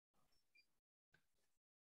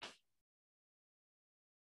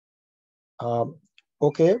Um,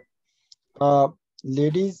 okay, uh,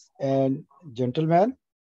 ladies and gentlemen,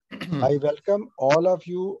 I welcome all of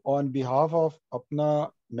you on behalf of APPNA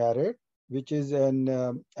Merit, which is an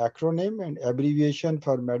acronym and abbreviation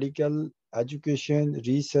for Medical Education,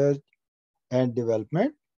 Research and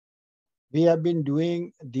Development. We have been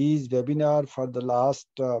doing these webinars for the last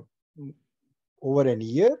over a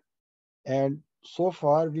year, and so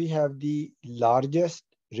far we have the largest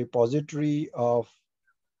repository of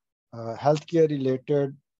healthcare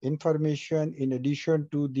related information. In addition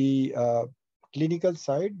to the clinical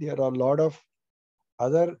side, there are a lot of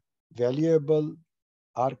other valuable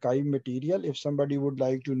archive material. If somebody would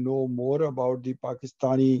like to know more about the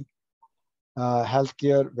Pakistani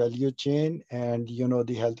healthcare value chain and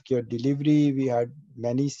the healthcare delivery, we had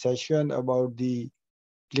many sessions about the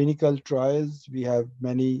clinical trials. We have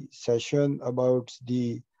many sessions about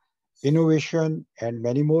the innovation and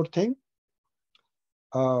many more things.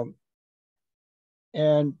 Um,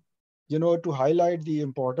 and to highlight the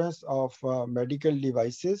importance of medical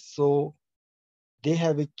devices, so they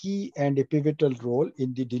have a key and a pivotal role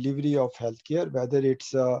in the delivery of healthcare, whether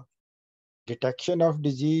it's detection of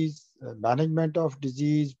disease, management of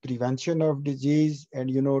disease, prevention of disease, and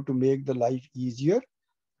to make the life easier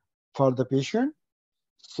for the patient.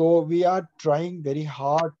 So we are trying very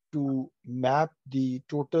hard to map the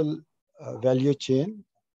total value chain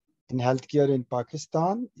in healthcare in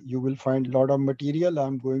Pakistan. You will find a lot of material.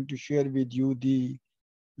 I'm going to share with you the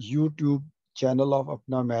YouTube channel of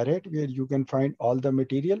APPNA Merit, where you can find all the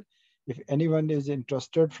material. If anyone is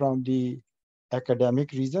interested from the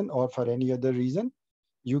academic reason or for any other reason,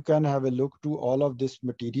 you can have a look to all of this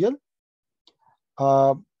material.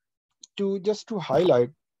 To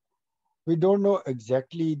highlight, we don't know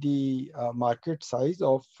exactly the market size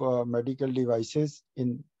of medical devices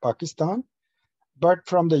in Pakistan, but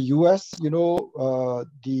from the US, the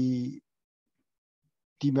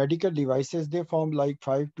medical devices, they form like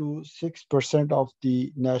 5 to 6% of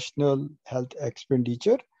the national health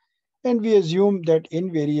expenditure. And we assume that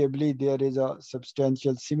invariably there is a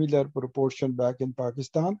substantial similar proportion back in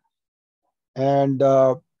Pakistan. And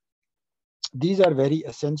these are very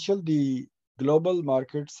essential. The global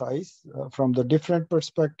market size from the different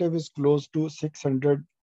perspective is close to 600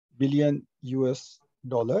 billion US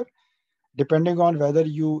dollar, depending on whether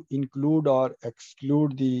you include or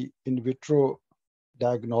exclude the in vitro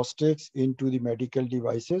diagnostics into the medical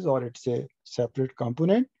devices or it's a separate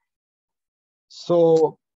component.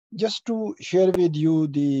 So just to share with you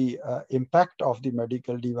the impact of the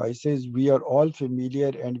medical devices, we are all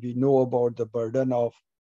familiar and we know about the burden of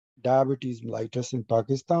diabetes mellitus in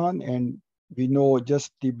Pakistan, and we know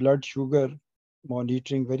just the blood sugar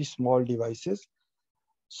monitoring, very small devices.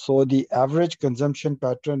 So the average consumption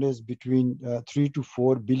pattern is between 3 to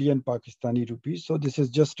 4 billion Pakistani rupees. So this is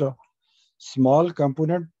just a small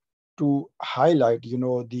component to highlight,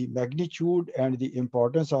 the magnitude and the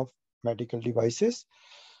importance of medical devices.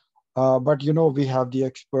 But, we have the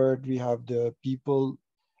expert, we have the people.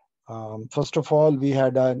 First of all, we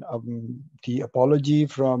had the apology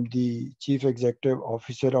from the Chief Executive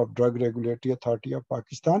Officer of Drug Regulatory Authority of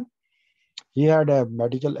Pakistan. He had a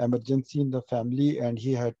medical emergency in the family and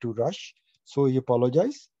he had to rush, so he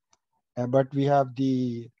apologized. But we have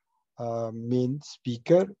the main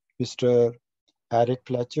speaker, Mr. Eric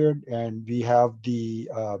Fletcher, and we have the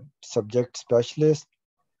subject specialist,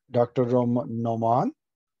 Dr. Noman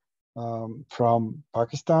from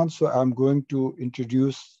Pakistan. So I'm going to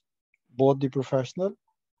introduce both the professional.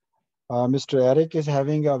 Mr. Eric is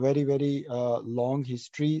having a very, very long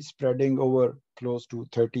history spreading over close to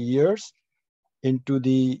 30 years into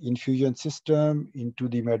the infusion system, into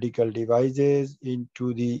the medical devices,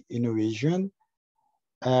 into the innovation.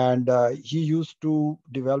 And he used to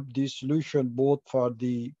develop this solution both for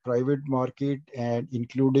the private market and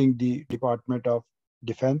including the Department of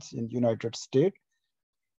Defense in the United States.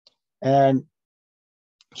 And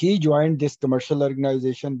he joined this commercial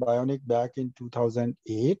organization, Byonyks, back in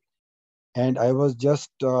 2008. And I was just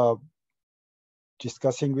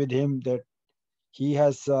discussing with him that he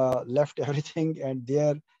has left everything and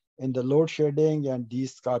there in the load shedding and the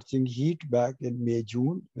scorching heat back in May,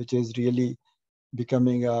 June, which is really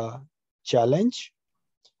becoming a challenge.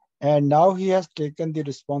 And now he has taken the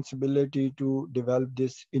responsibility to develop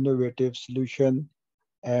this innovative solution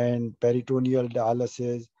and peritoneal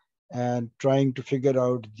dialysis and trying to figure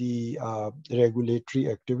out the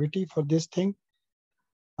regulatory activity for this thing.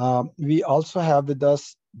 We also have with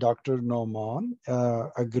us Dr. Noman,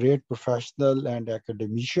 a great professional and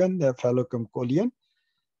academician, a fellow Comcolian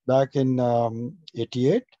back in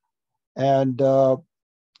 88. And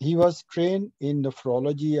He was trained in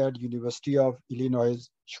nephrology at University of Illinois,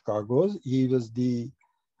 Chicago. He was the,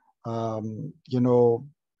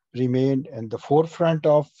 remained in the forefront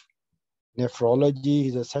of nephrology.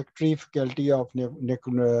 He's a secretary faculty of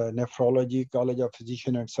nephrology, College of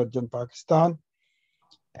Physician and Surgeon, Pakistan,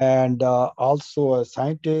 and also a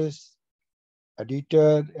scientist,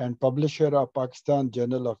 editor, and publisher of Pakistan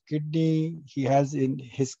Journal of Kidney. He has in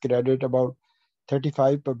his credit about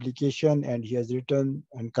 35 publications, and he has written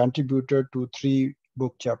and contributed to 3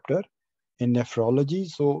 book chapters in nephrology.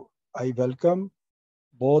 So I welcome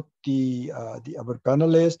both our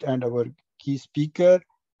panelists and our key speaker,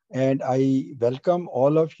 and I welcome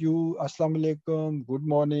all of you. Assalamu alaikum, good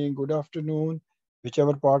morning, good afternoon,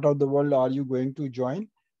 whichever part of the world are you going to join.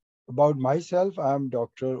 About myself, I am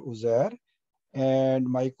Dr. Uzair, and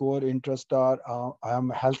my core interests are I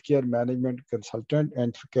am a healthcare management consultant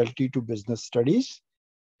and faculty to business studies.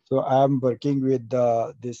 So I am working with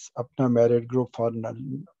this APPNA Merit Group for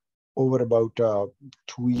over about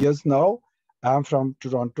 2 years now. I am from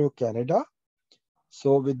Toronto, Canada.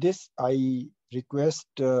 So with this, I request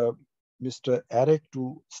Mr. Eric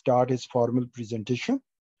to start his formal presentation.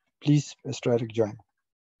 Please, Mr. Eric, join.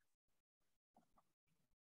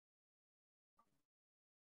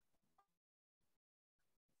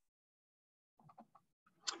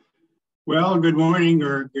 Well, good morning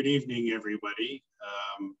or good evening, everybody.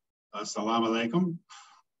 Assalamu alaikum.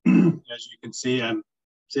 As you can see, I'm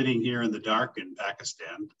sitting here in the dark in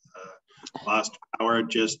Pakistan. Lost power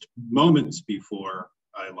just moments before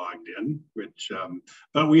I logged in,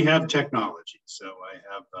 but we have technology. So I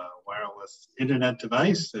have a wireless internet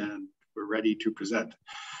device and we're ready to present.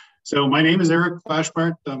 So my name is J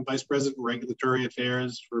Flachbart. I'm Vice President of Regulatory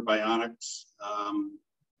Affairs for Byonyks.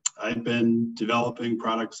 I've been developing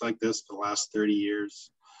products like this for the last 30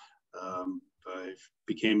 years. I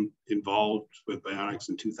became involved with Byonyks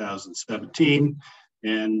in 2017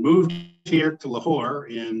 and moved here to Lahore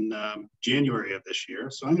in January of this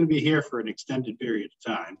year. So I'm going to be here for an extended period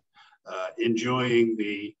of time, enjoying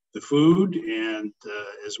the food and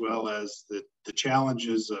as well as the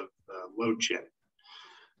challenges of load shedding.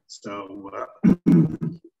 So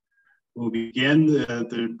we'll begin.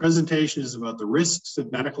 The presentation is about the risks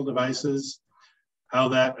of medical devices, how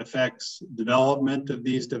that affects development of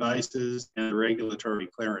these devices and the regulatory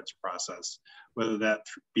clearance process, whether that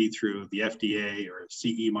be through the FDA or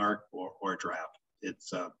CE mark or draft.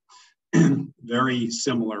 It's a very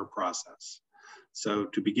similar process. So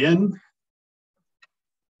to begin,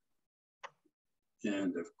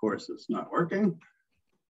 and of course it's not working.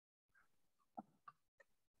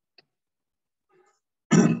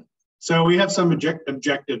 So we have some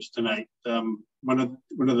objectives tonight. One of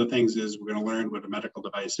the things is we're going to learn what a medical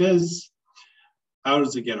device is. How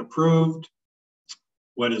does it get approved?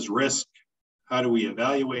 What is risk? How do we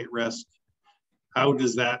evaluate risk? How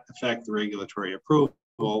does that affect the regulatory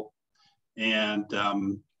approval? And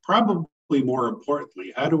probably more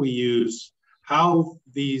importantly, how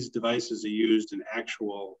these devices are used in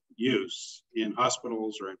actual use in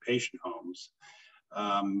hospitals or in patient homes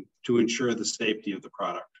to ensure the safety of the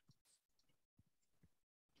product.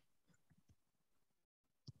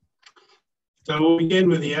 So we'll begin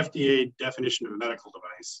with the FDA definition of a medical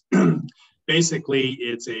device. Basically,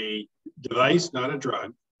 it's a device, not a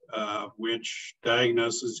drug, which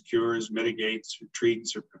diagnoses, cures, mitigates,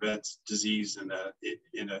 treats, or prevents disease in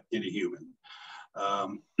a human.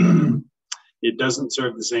 It doesn't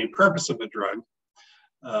serve the same purpose of a drug,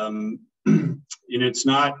 and it's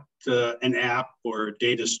not an app or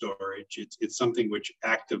data storage. It's something which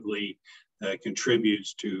actively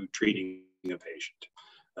contributes to treating a patient.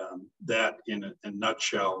 That, in a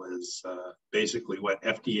nutshell, is basically what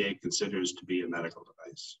FDA considers to be a medical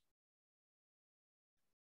device.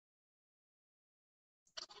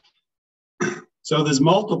 So there's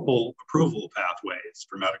multiple approval pathways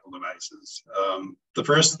for medical devices. The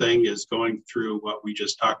first thing is going through what we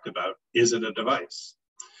just talked about. Is it a device?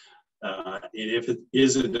 And if it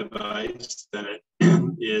is a device, then it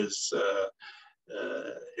is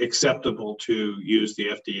acceptable to use the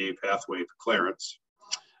FDA pathway for clearance.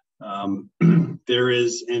 There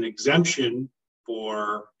is an exemption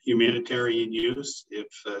for humanitarian use if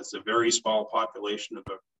it's a very small population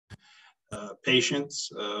of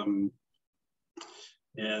patients,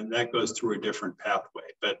 and that goes through a different pathway.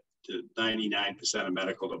 But 99% of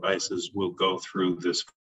medical devices will go through this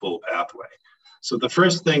full pathway. So the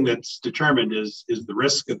first thing that's determined is the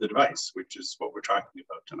risk of the device, which is what we're talking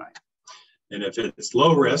about tonight. And if it's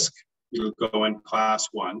low risk, you'll go in class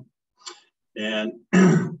 1. And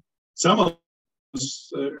some of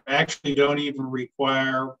those actually don't even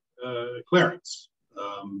require clearance.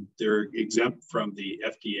 They're exempt from the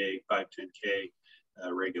FDA 510K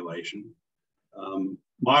regulation.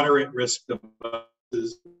 Moderate risk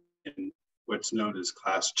devices in what's known as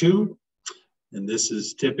class 2, and this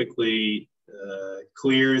is typically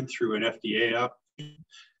cleared through an FDA up.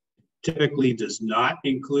 Typically does not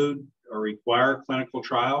include or require clinical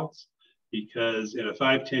trials, because in a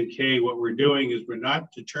 510K, what we're doing is we're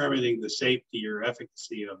not determining the safety or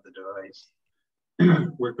efficacy of the device.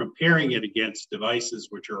 We're comparing it against devices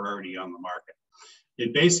which are already on the market.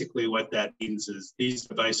 And basically what that means is these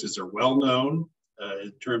devices are well known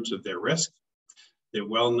in terms of their risk. They're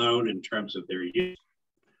well known in terms of their use.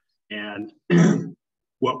 And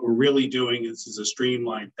what we're really doing, this is a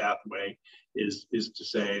streamlined pathway, is to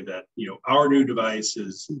say that, you know, our new device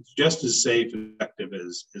is just as safe and effective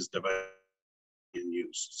as device in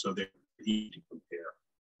use. So they're easy to compare.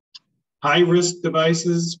 High-risk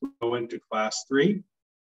devices go into class 3.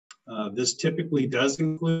 This typically does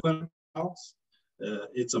include clinical trials.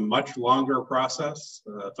 It's a much longer process.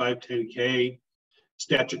 510K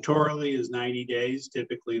statutorily is 90 days.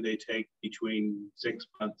 Typically, they take between 6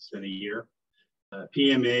 months and a year.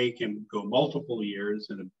 PMA can go multiple years,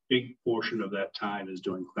 and a big portion of that time is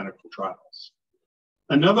doing clinical trials.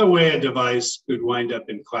 Another way a device could wind up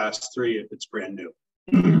in class 3 if it's brand new.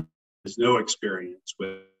 There's no experience with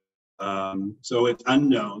it. So it's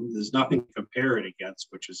unknown. There's nothing to compare it against,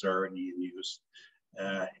 which is already in use.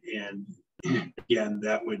 And again,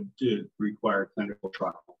 that would require clinical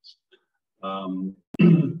trials.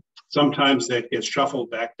 Sometimes that gets shuffled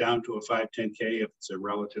back down to a 510K if it's a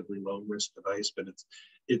relatively low risk device, but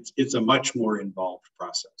it's a much more involved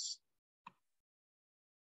process.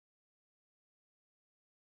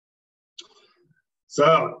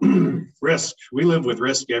 So risk, we live with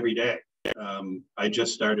risk every day. I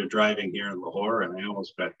just started driving here in Lahore, and I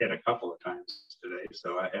almost got hit a couple of times today.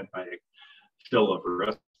 So I had my fill of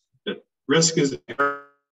risk. But risk is a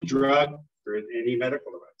drug or any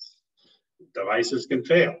medical device. Devices can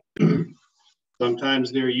fail.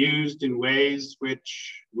 Sometimes they're used in ways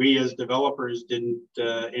which we as developers didn't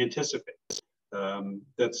anticipate.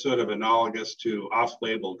 That's sort of analogous to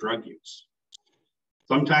off-label drug use.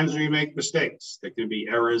 Sometimes we make mistakes. There can be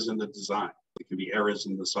errors in the design. There can be errors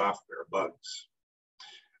in the software, bugs.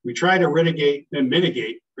 We try to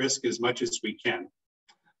mitigate risk as much as we can.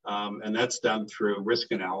 And that's done through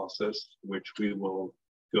risk analysis, which we will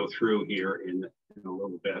go through here in a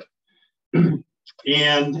little bit.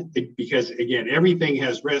 And because, again, everything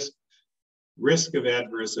has risk of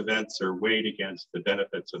adverse events are weighed against the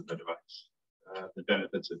benefits of the device, the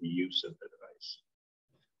benefits of the use of the device.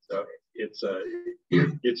 So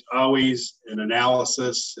it's always an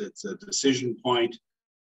analysis. It's a decision point.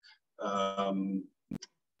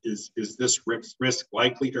 Is this risk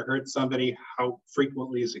likely to hurt somebody? How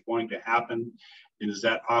frequently is it going to happen? And is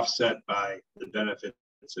that offset by the benefits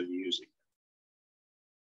of using it?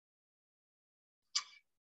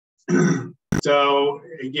 So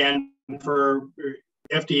again, for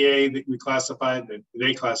FDA,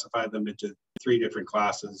 they classified them into 3 different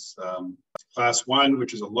classes. Class 1,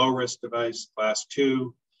 which is a low-risk device. Class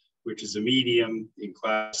 2, which is a medium. In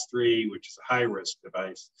Class 3, which is a high-risk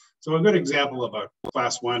device. So a good example of a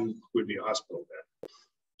Class 1 would be a hospital bed.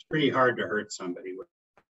 It's pretty hard to hurt somebody with.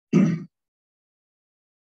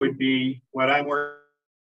 Would be what I'm working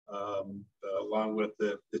along with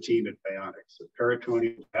the team at Byonyks, a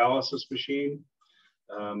peritoneal dialysis machine.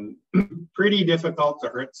 Pretty difficult to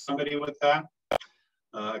hurt somebody with that.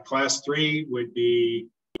 Class 3 would be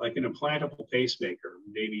like an implantable pacemaker,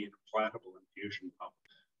 maybe an implantable infusion pump,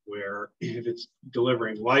 where if it's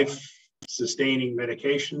delivering life-sustaining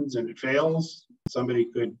medications and it fails, somebody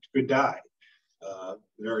could die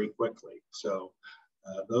very quickly. So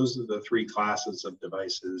those are the 3 classes of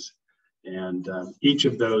devices, and each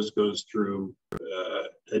of those goes through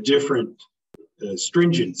a different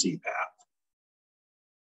stringency path.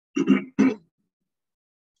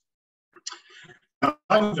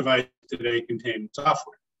 Our device today contains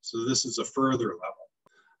software, so this is a further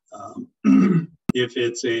level. If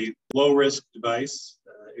it's a low-risk device,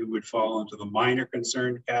 it would fall into the minor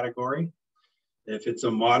concern category. If it's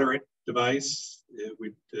a moderate device, it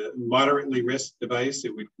would moderately risk device,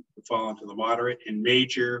 it would fall into the moderate, and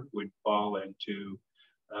major would fall into,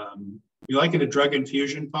 you like it a drug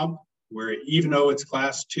infusion pump, where even though it's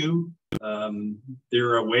class 2,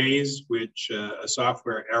 there are ways which a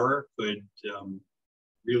software error could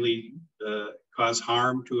really cause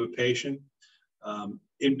harm to a patient.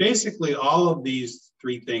 And basically all of these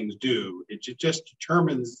 3 things do, it just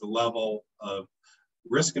determines the level of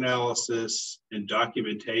risk analysis and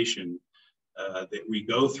documentation that we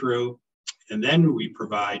go through And then we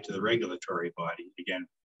provide to the regulatory body, again,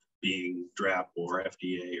 being DRAP or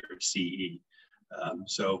FDA or CE.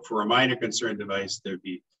 So for a minor concern device, there'd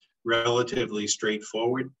be relatively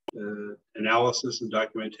straightforward analysis and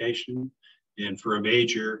documentation. And for a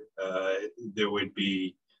major, there would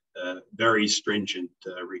be very stringent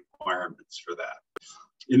requirements for that.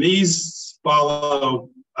 And these follow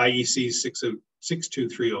IEC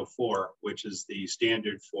 62304, which is the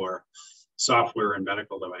standard for software and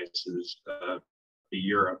medical devices in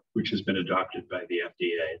Europe, which has been adopted by the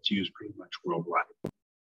FDA. It's used pretty much worldwide.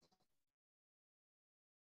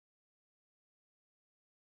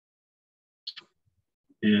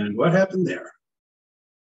 And what happened there?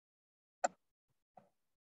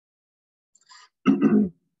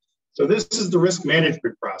 So this is the risk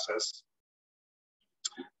management process.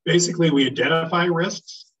 Basically, we identify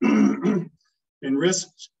risks, and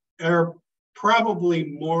risks are probably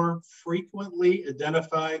more frequently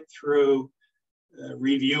identified through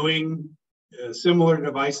reviewing similar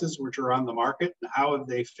devices which are on the market, and how have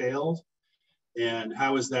they failed, and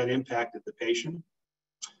how has that impacted the patient.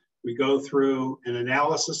 We go through an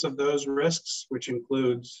analysis of those risks, which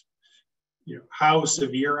includes, how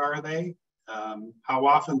severe are they? How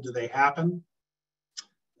often do they happen?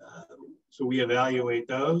 So we evaluate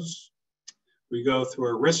those. We go through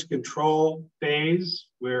a risk control phase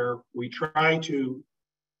where we try to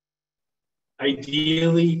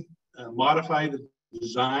ideally modify the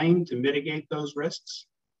design to mitigate those risks.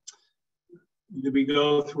 We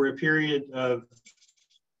go through a period of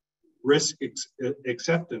risk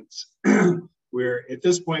acceptance, where at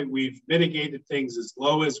this point we've mitigated things as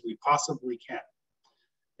low as we possibly can.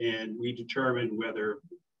 And we determine whether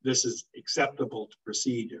this is acceptable to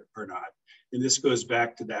proceed or not. And this goes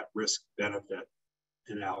back to that risk-benefit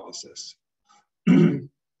analysis. The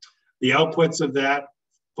outputs of that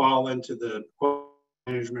fall into the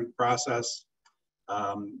management process.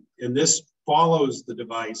 And this follows the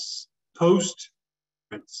device post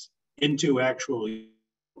into actual a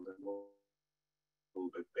little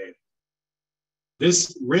bit beta.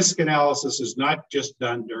 This risk analysis is not just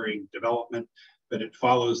done during development, but it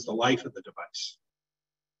follows the life of the device.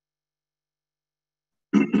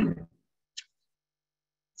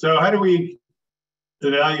 So how do we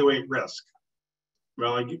evaluate risk?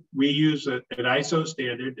 Well, we use an ISO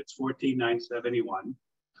standard, it's 14971,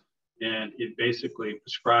 and it basically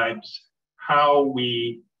prescribes how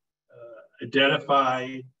we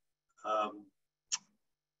identify,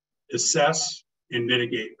 assess, and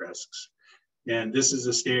mitigate risks. And this is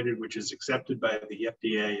a standard which is accepted by the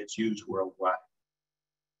FDA, it's used worldwide.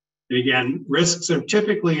 And again, risks are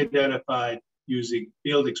typically identified using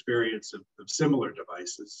field experience of similar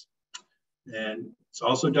devices. And it's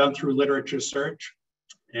also done through literature search.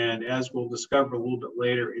 And as we'll discover a little bit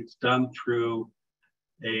later, it's done through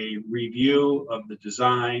a review of the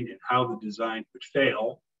design and how the design could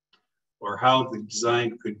fail, or how the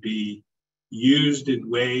design could be used in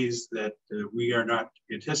ways that we are not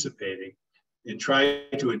anticipating, and try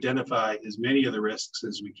to identify as many of the risks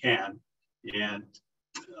as we can and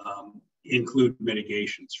include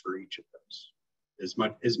mitigations for each of those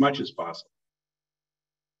as much as possible.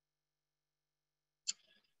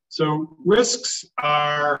 So risks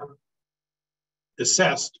are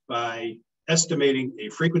assessed by estimating a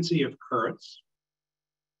frequency of occurrence.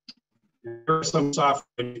 There are some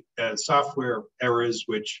software errors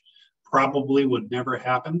which probably would never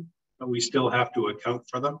happen, but we still have to account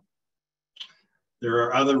for them. There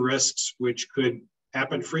are other risks which could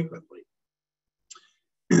happen frequently.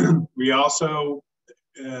 We also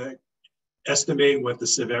estimate what the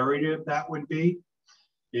severity of that would be.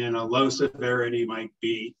 And a low severity might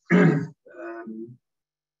be an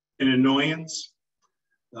annoyance,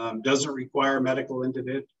 doesn't require medical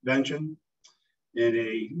intervention. And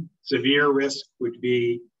a severe risk would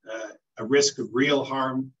be a risk of real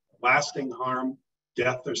harm, lasting harm,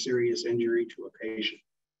 death or serious injury to a patient.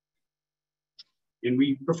 And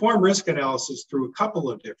we perform risk analysis through a couple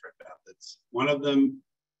of different methods. One of them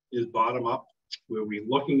is bottom up, where we're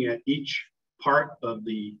looking at each part of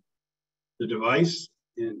the device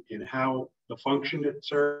and how the function it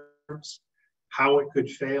serves, how it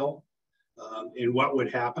could fail, and what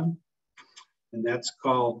would happen. And that's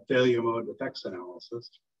called failure mode effects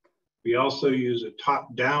analysis. We also use a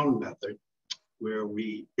top-down method where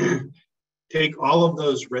we take all of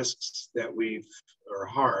those risks that or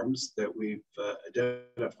harms that we've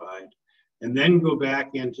identified, and then go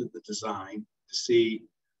back into the design to see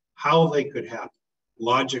how they could happen,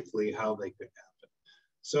 logically how they could happen.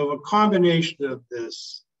 So a combination of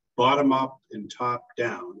this bottom up and top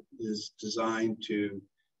down is designed to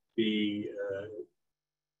be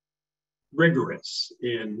rigorous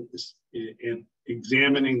in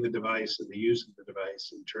examining the device and the use of the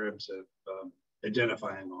device in terms of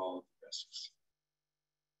identifying all of the risks.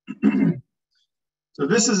 So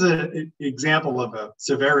this is an example of a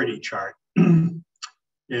severity chart.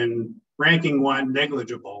 In ranking 1,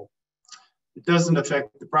 negligible, it doesn't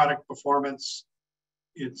affect the product performance.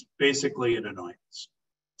 It's basically an annoyance.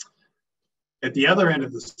 At the other end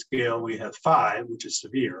of the scale, we have 5, which is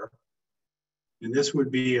severe. And this would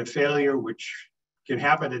be a failure which can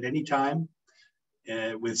happen at any time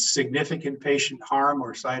with significant patient harm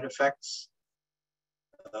or side effects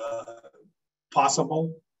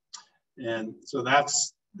possible. And so that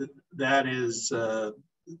is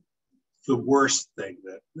the worst thing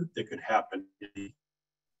that could happen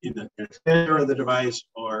in a failure of the device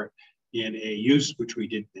or in a use which we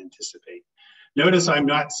didn't anticipate. Notice I'm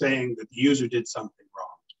not saying that the user did something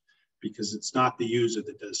wrong, because it's not the user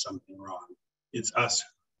that does something wrong. It's us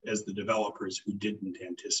as the developers who didn't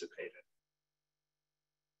anticipate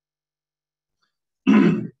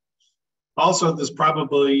it. Also, this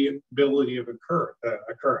probability of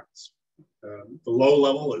occurrence. The low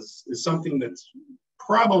level is something that's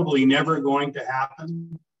probably never going to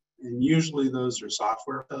happen. And usually those are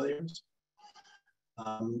software failures.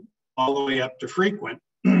 All the way up to frequent,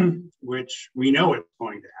 which we know it's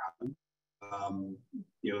going to happen.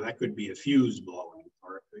 That could be a fuse blowing,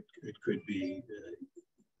 or it could be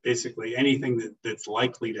basically anything that's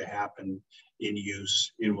likely to happen in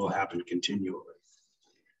use and will happen continually.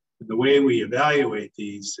 The way we evaluate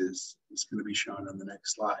these is going to be shown on the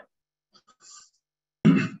next slide.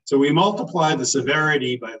 So we multiply the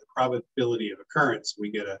severity by the probability of occurrence.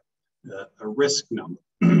 We get a risk number.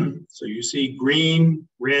 So you see green,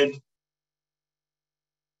 red,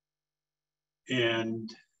 and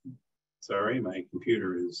sorry, my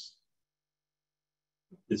computer is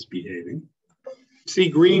misbehaving. See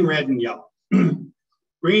green, red, and yellow.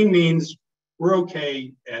 Green means we're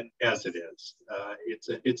okay as it is.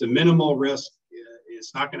 It's a minimal risk.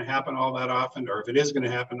 It's not going to happen all that often, or if it is going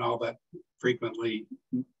to happen all that frequently,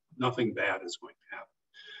 nothing bad is going to happen.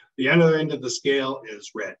 The other end of the scale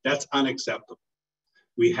is red. That's unacceptable.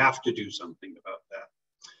 We have to do something about that.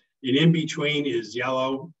 And in between is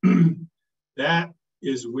yellow. That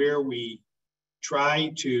is where we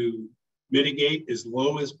try to mitigate as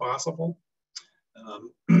low as possible.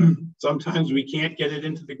 Sometimes we can't get it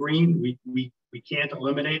into the green. We can't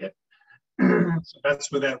eliminate it. So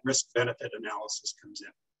that's where that risk-benefit analysis comes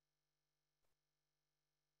in.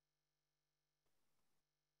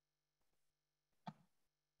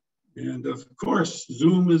 And of course,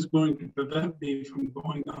 Zoom is going to prevent me from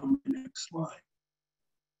going on the next slide.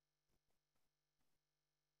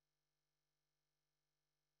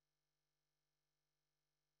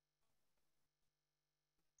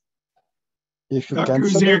 If you Dr.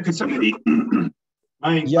 cancel Uzair, it, could somebody,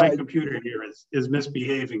 my computer here is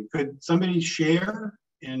misbehaving. Could somebody share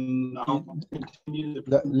and I'll continue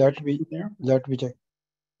the let me check.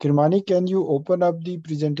 Kirmani, can you open up the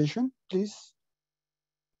presentation, please?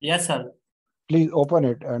 Yes, sir. Please open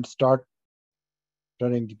it and start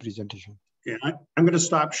running the presentation. Yeah, I'm going to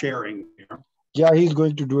stop sharing here. Yeah, he's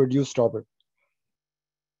going to do it. You stop it.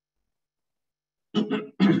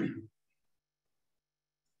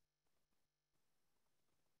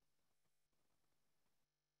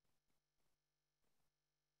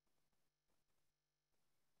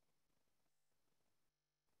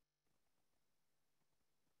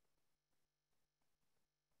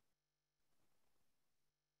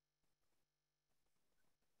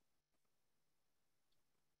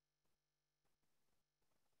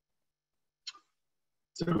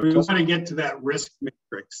 So we want to get to that risk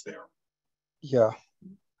matrix there. Yeah.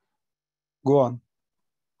 Go on.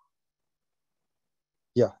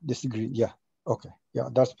 Yeah, disagree. Yeah. Okay. Yeah,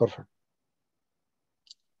 that's perfect.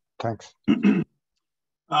 Thanks.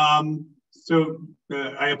 I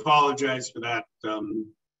apologize for that.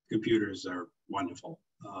 Computers are wonderful.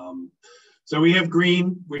 So we have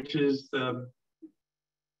green, which is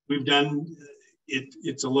we've done it.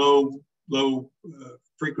 It's a low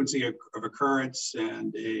frequency of occurrence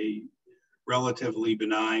and a relatively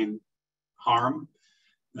benign harm.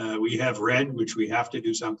 We have red, which we have to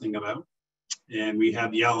do something about. And we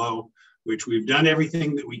have yellow, which we've done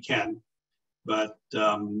everything that we can, but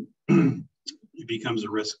it becomes a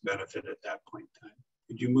risk benefit at that point in time.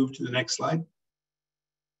 Could you move to the next slide?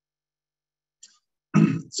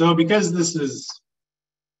 So because this is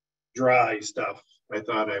dry stuff, I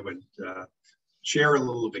thought I would share a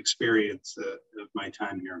little of experience of my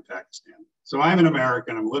time here in Pakistan. So I'm an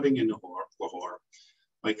American, I'm living in Lahore.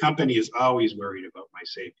 My company is always worried about my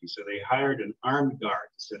safety, so they hired an armed guard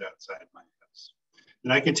to sit outside my house.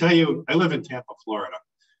 And I can tell you, I live in Tampa, Florida.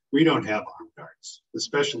 We don't have armed guards,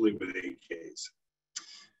 especially with AKs.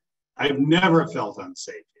 I've never felt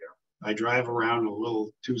unsafe here. I drive around a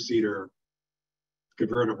little two-seater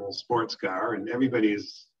convertible sports car, and everybody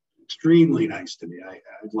is extremely nice to me. I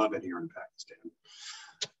love it here in Pakistan.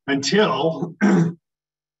 Until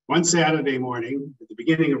one Saturday morning at the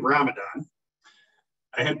beginning of Ramadan,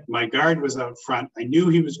 my guard was out front. I knew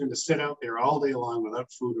he was going to sit out there all day long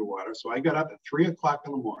without food or water. So I got up at 3 o'clock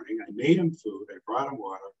in the morning. I made him food. I brought him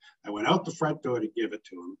water. I went out the front door to give it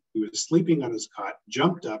to him. He was sleeping on his cot,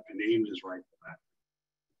 jumped up and aimed his rifle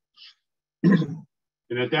at me.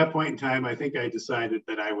 And at that point in time, I think I decided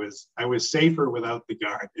that I was safer without the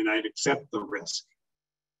guard and I'd accept the risk.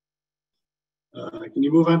 Can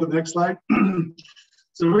you move on to the next slide?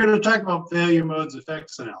 So we're going to talk about failure modes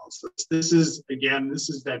effects analysis. This is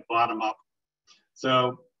that bottom up.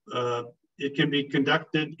 So it can be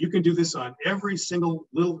conducted. You can do this on every single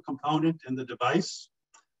little component in the device.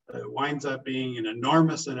 It winds up being an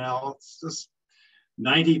enormous analysis.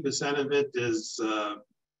 90% of it is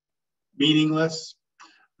meaningless,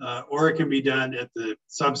 or it can be done at the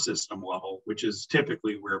subsystem level, which is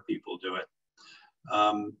typically where people do it.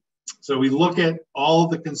 So we look at all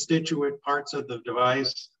the constituent parts of the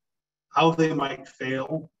device, how they might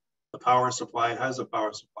fail. The power supply, has a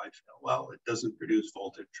power supply fail? Well, it doesn't produce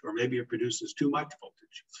voltage, or maybe it produces too much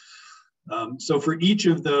voltage. So for each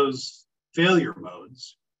of those failure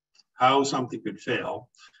modes, how something could fail,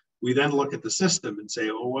 we then look at the system and say,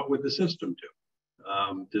 oh, what would the system do?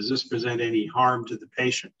 Does this present any harm to the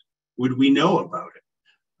patient? Would we know about it?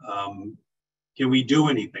 Can we do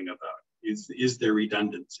anything about it? Is there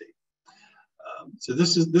redundancy? So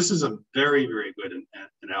this is a very, very good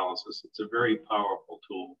analysis. It's a very powerful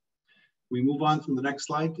tool. We move on from the next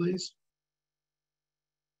slide, please.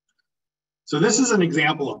 So this is an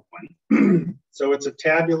example of one. So it's a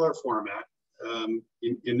tabular format.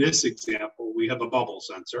 In this example, we have a bubble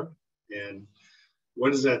sensor. And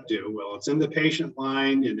what does that do? Well, it's in the patient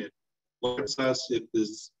line and it looks at us if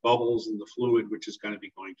there's bubbles in the fluid, which is going to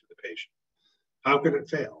be going to the patient. How could it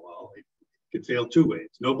fail? Well, it could fail two ways.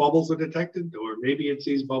 No bubbles are detected, or maybe it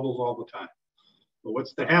sees bubbles all the time. Well,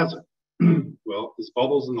 what's the hazard? Well, there's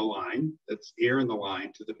bubbles in the line. That's air in the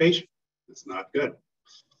line to the patient. It's not good.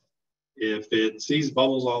 If it sees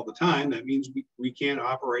bubbles all the time, that means we can't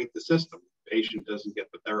operate the system. The patient doesn't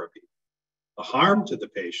get the therapy. The harm to the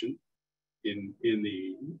patient in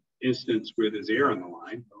the instance where there's air in the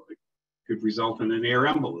line, well, it could result in an air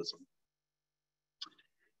embolism.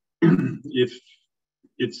 If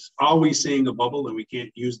it's always seeing a bubble and we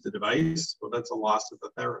can't use the device, well, that's a loss of the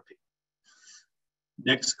therapy.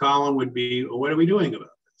 Next column would be, well, what are we doing about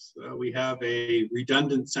this? We have a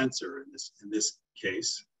redundant sensor in this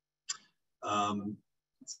case.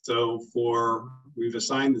 We've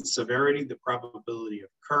assigned the severity, the probability of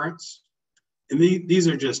occurrence, and these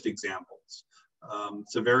are just examples.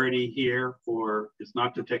 Severity here for is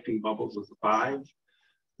not detecting bubbles is a 5.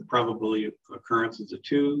 The probability of occurrence is a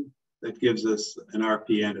 2. That gives us an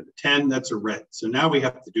RPN of a 10. That's a red. So now we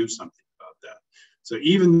have to do something about that. So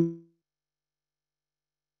even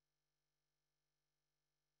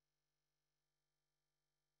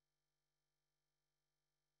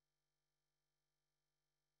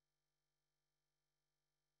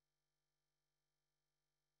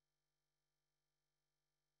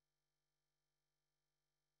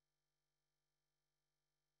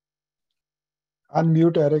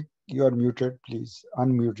Unmute, Eric. You are muted. Please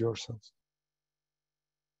unmute yourself.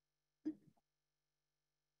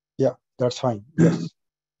 Yeah, that's fine. Yes.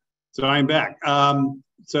 So I'm back.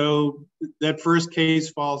 So that first case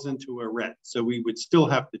falls into a red. So we would still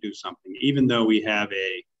have to do something, even though we have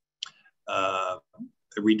a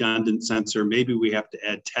redundant sensor. Maybe we have to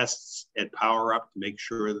add tests at power up to make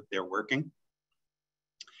sure that they're working.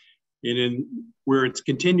 And where it's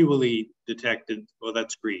continually detected, well,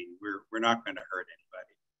 that's green. We're not going to hurt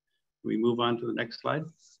anybody. Can we move on to the next slide?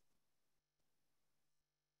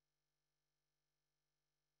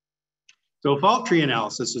 So fault tree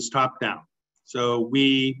analysis is top down. So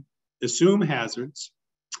we assume hazards.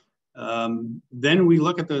 Then we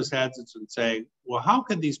look at those hazards and say, well, how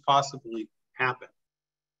could these possibly happen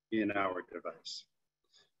in our device?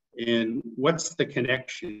 And what's the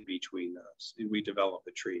connection between those? And we develop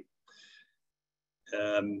a tree.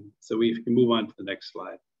 So we can move on to the next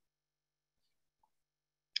slide.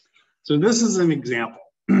 So this is an example.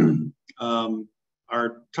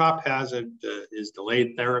 Our top hazard is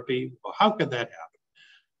delayed therapy. Well, how could that happen?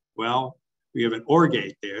 Well, we have an OR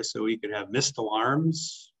gate there, so we could have missed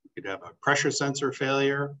alarms, we could have a pressure sensor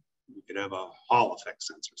failure, we could have a Hall effect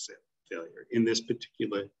sensor failure in this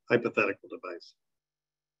particular hypothetical device.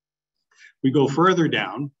 We go further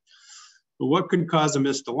down. But what could cause a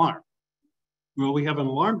missed alarm? Well, we have an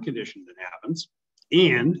alarm condition that happens,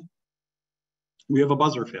 and we have a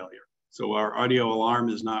buzzer failure. So our audio alarm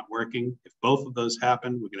is not working. If both of those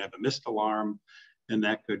happen, we're going to have a missed alarm, and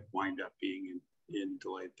that could wind up being in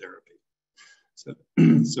delayed therapy.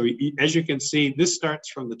 So, as you can see, this starts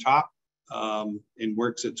from the top and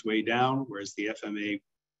works its way down, whereas the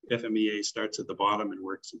FMEA starts at the bottom and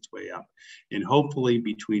works its way up. And hopefully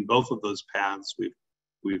between both of those paths,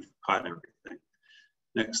 we've caught everything.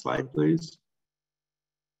 Next slide, please.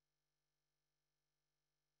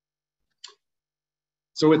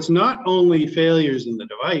 So it's not only failures in the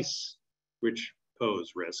device which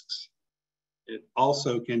pose risks, it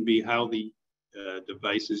also can be how the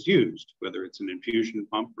device is used, whether it's an infusion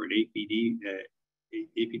pump or an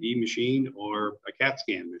APD machine or a CAT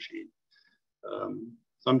scan machine.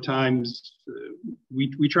 Sometimes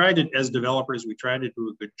we try to, as developers, we try to do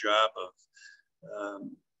a good job of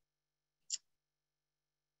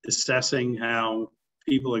assessing how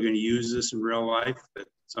people are going to use this in real life, but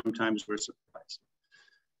sometimes we're surprised.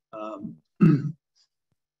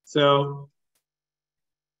 So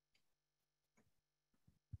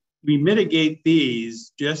we mitigate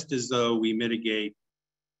these just as though we mitigate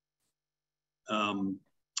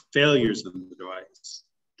failures in the device.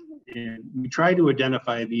 And we try to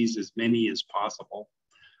identify these as many as possible.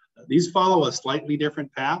 These follow a slightly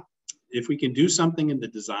different path. If we can do something in the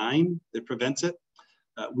design that prevents it,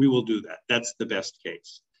 we will do that. That's the best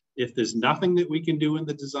case. If there's nothing that we can do in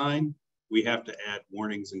the design, we have to add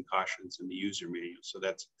warnings and cautions in the user manual. So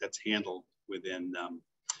that's handled within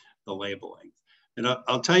the labeling. And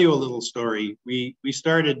I'll tell you a little story. We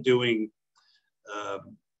started doing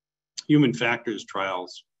human factors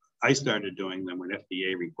trials. I started doing them when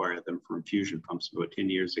FDA required them for infusion pumps about 10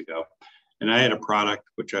 years ago. And I had a product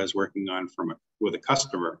which I was working on with a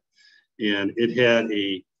customer, and it had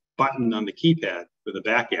a button on the keypad with a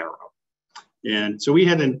back arrow. And so we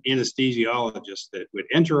had an anesthesiologist that would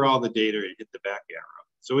enter all the data and hit the back arrow.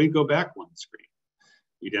 So he'd go back one screen.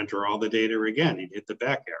 He'd enter all the data again. He'd hit the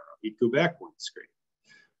back arrow. He'd go back one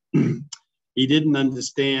screen. He didn't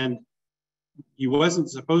understand. He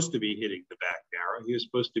wasn't supposed to be hitting the back arrow. He was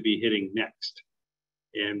supposed to be hitting next.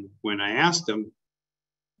 And when I asked him,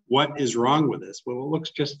 what is wrong with this? Well, it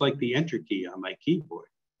looks just like the enter key on my keyboard.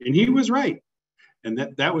 And he was right. And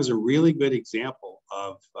that was a really good example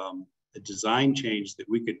of a design change that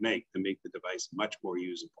we could make to make the device much more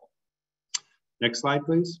usable. Next slide,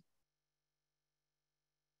 please.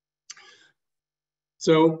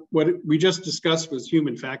 So what we just discussed was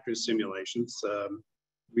human factors simulations.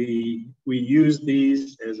 We use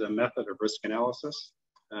these as a method of risk analysis.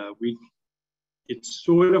 It's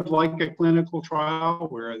sort of like a clinical trial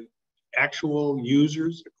where actual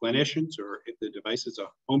users, clinicians, or if the device is a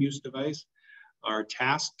home use device, are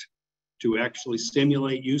tasked to actually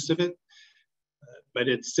simulate use of it, but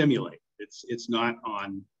it's simulate. It's not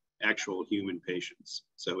on actual human patients.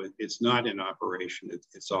 So it's not in operation,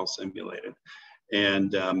 it's all simulated.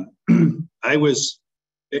 And I was,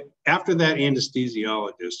 after that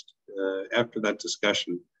anesthesiologist, after that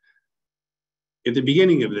discussion, at the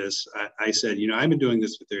beginning of this, I said, you know, I've been doing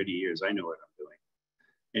this for 30 years. I know what I'm doing.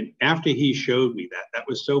 And after he showed me that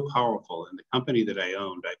was so powerful. In the company that I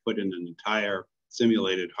owned, I put in an entire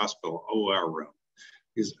simulated hospital OR room,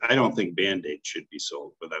 because I don't think Band-Aids should be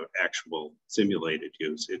sold without actual simulated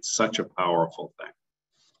use. It's such a powerful thing.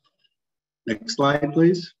 Next slide,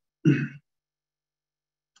 please.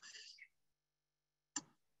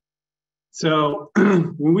 So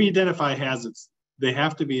when we identify hazards, they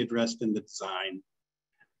have to be addressed in the design,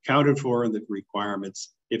 accounted for in the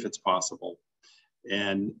requirements if it's possible,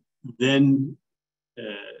 and then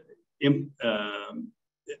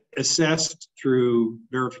assessed through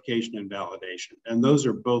verification and validation. And those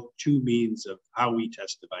are both two means of how we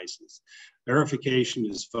test devices. Verification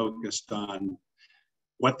is focused on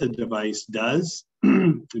what the device does,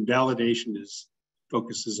 and validation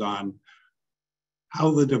focuses on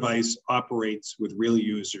how the device operates with real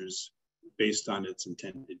users based on its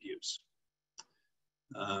intended use.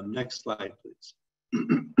 Next slide, please.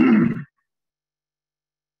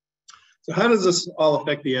 So how does this all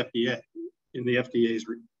affect the FDA in the FDA's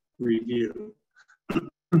review?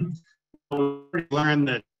 We learned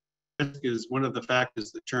that risk is one of the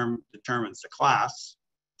factors that determines the class.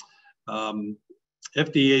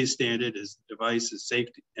 FDA standard is the device is safe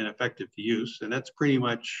and effective to use, and that's pretty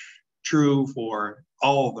much true for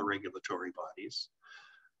all of the regulatory bodies.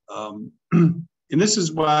 And this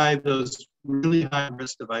is why those really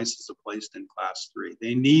high-risk devices are placed in class 3.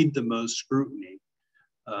 They need the most scrutiny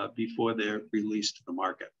before they're released to the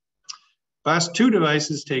market. Class 2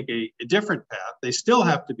 devices take a different path. They still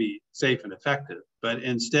have to be safe and effective, but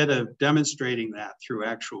instead of demonstrating that through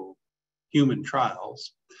actual human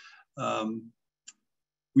trials,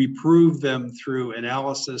 we prove them through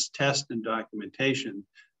analysis, test, and documentation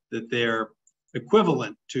that they're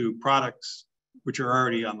equivalent to products which are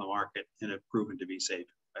already on the market and have proven to be safe and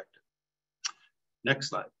effective. Next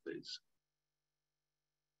slide, please.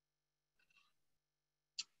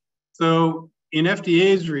 So in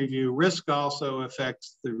FDA's review, risk also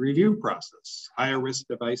affects the review process. Higher risk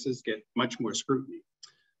devices get much more scrutiny.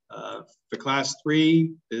 For class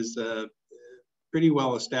 3, there's a pretty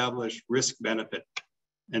well established risk benefit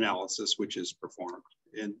analysis which is performed,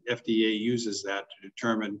 and FDA uses that to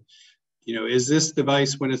determine, is this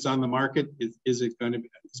device when it's on the market, is it going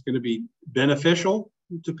to be beneficial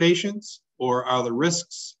to patients, or are the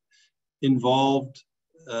risks involved,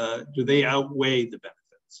 do they outweigh the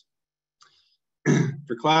benefits?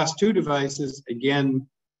 For class 2 devices, again,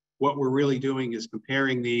 what we're really doing is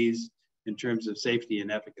comparing these in terms of safety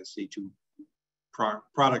and efficacy to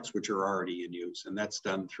products which are already in use, and that's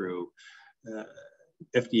done through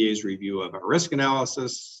FDA's review of our risk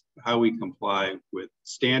analysis, how we comply with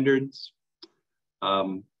standards,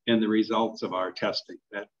 and the results of our testing,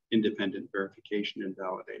 that independent verification and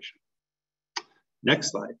validation. Next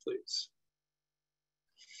slide, please.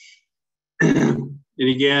 And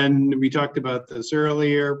again, we talked about this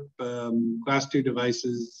earlier, class 2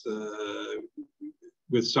 devices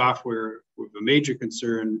with software with a major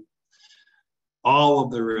concern. All of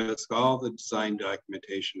the risk, all the design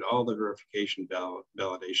documentation, all the verification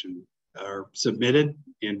validation are submitted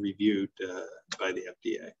and reviewed by the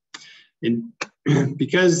FDA. And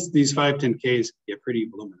because these 510Ks get pretty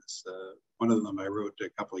voluminous, one of them I wrote a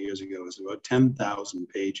couple of years ago is about 10,000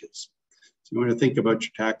 pages. So you want to think about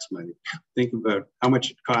your tax money. Think about how much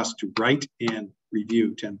it costs to write and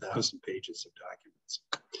review 10,000 pages of documents.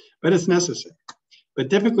 But it's necessary. But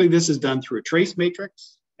typically this is done through a trace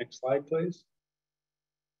matrix. Next slide, please.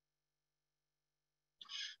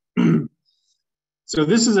 So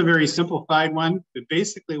this is a very simplified one, but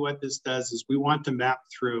basically what this does is we want to map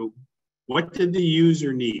through what did the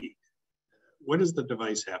user need? What does the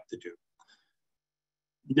device have to do?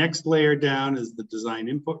 Next layer down is the design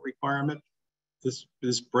input requirement.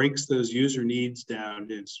 This breaks those user needs down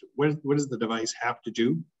into what does the device have to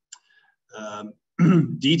do?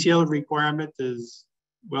 Detailed requirement is,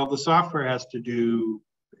 well, the software has to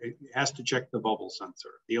check the bubble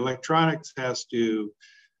sensor. The electronics has to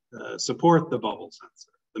support the bubble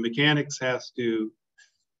sensor. The mechanics has to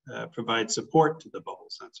provide support to the bubble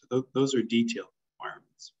sensor. Those are detailed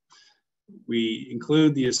requirements. We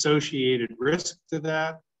include the associated risk to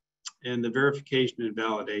that and the verification and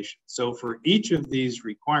validation. So for each of these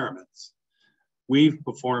requirements, we've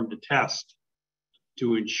performed a test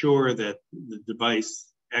to ensure that the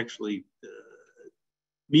device actually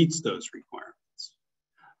meets those requirements.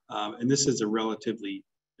 And this is a relatively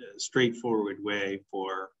straightforward way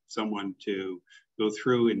for someone to go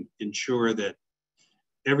through and ensure that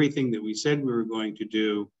everything that we said we were going to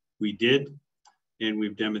do, we did, and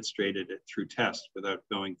we've demonstrated it through tests without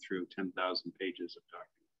going through 10,000 pages of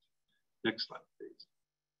documents. Next slide, please.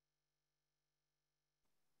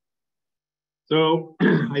 So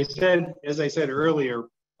as I said earlier,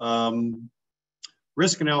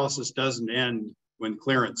 risk analysis doesn't end when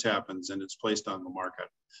clearance happens and it's placed on the market.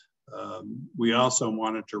 We also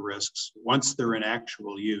monitor risks once they're in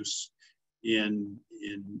actual use in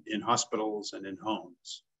hospitals and in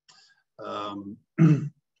homes.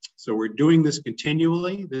 So we're doing this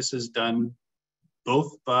continually. This is done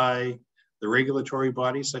both by the regulatory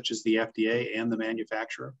bodies such as the FDA and the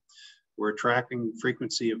manufacturer. We're tracking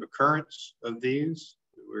frequency of occurrence of these.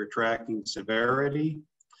 We're tracking severity.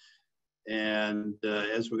 And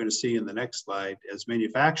as we're going to see in the next slide, as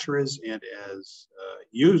manufacturers and as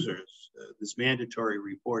users, this mandatory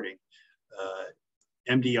reporting,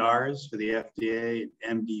 MDRs for the FDA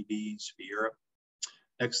and MDVs for Europe.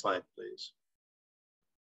 Next slide, please.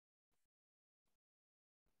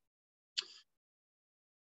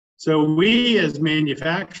 So we as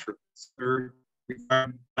manufacturers are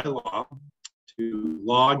required by law to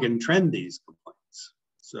log and trend these complaints.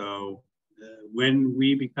 So when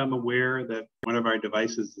we become aware that one of our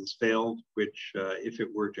devices has failed, which if it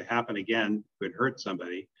were to happen again, could hurt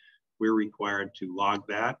somebody, we're required to log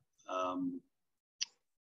that,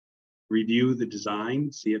 review the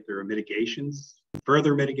design, see if there are mitigations,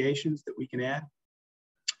 further mitigations that we can add.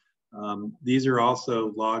 These are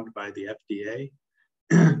also logged by the FDA.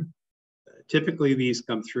 Typically, these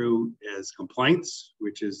come through as complaints,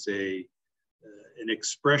 which is an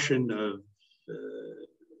expression of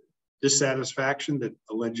dissatisfaction that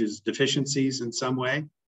alleges deficiencies in some way.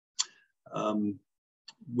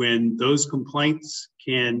 When those complaints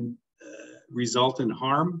can result in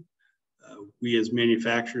harm, we as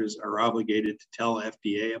manufacturers are obligated to tell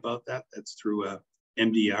FDA about that. That's through a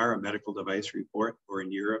MDR, a medical device report, or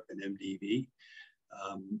in Europe, an MDV.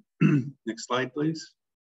 Next slide, please.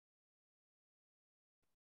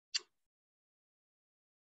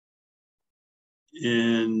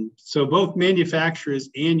 And so both manufacturers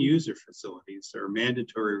and user facilities are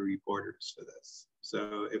mandatory reporters for this.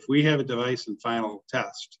 So if we have a device in final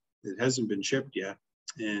test that hasn't been shipped yet,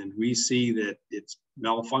 and we see that it's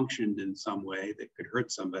malfunctioned in some way that could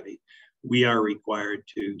hurt somebody, we are required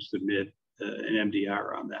to submit an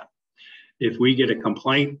MDR on that. If we get a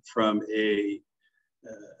complaint from a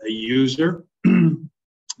user,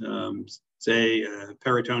 say a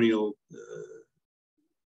peritoneal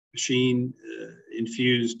machine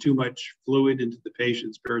infused too much fluid into the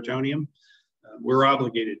patient's peritoneum, we're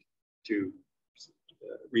obligated to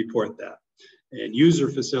report that. And user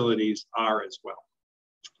facilities are as well.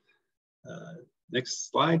 Next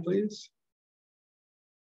slide, please.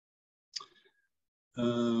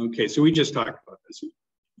 Okay, so we just talked about this.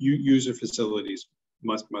 User facilities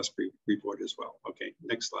must report as well. Okay,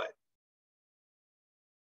 next slide.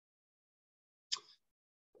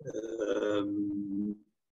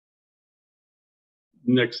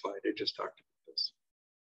 Next slide, I just talked about this.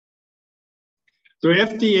 So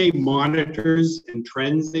FDA monitors and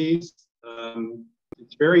trends these.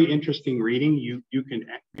 It's very interesting reading. You can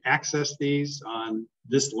access these on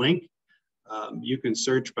this link. You can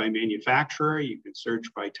search by manufacturer, you can search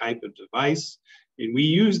by type of device. And we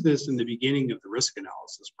use this in the beginning of the risk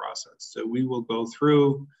analysis process. So we will go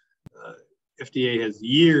through, FDA has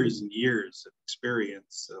years and years of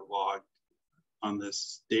experience logged on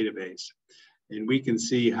this database. And we can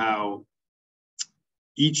see how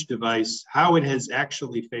each device, how it has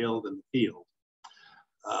actually failed in the field.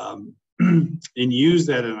 And use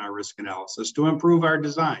that in our risk analysis to improve our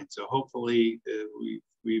design. So hopefully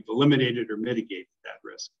we've eliminated or mitigated that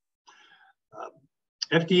risk.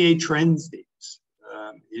 FDA trends these.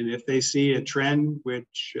 And if they see a trend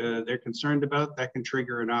which they're concerned about, that can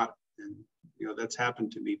trigger an audit. And that's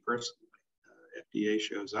happened to me personally. FDA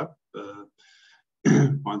shows up,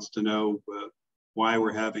 wants to know why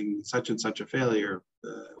we're having such and such a failure,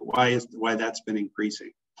 why that's been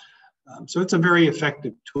increasing. So it's a very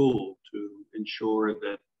effective tool to ensure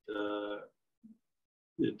that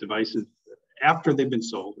the devices, after they've been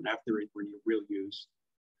sold and after they're in real use,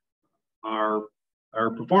 are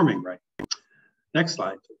performing right. Next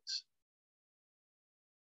slide, please.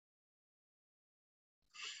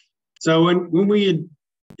 So when we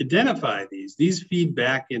identify these feed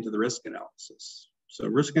back into the risk analysis. So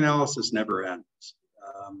risk analysis never ends.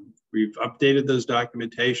 We've updated those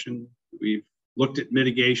documentation. We've looked at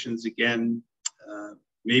mitigations again.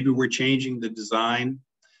 Maybe we're changing the design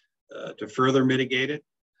to further mitigate it.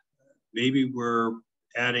 Maybe we're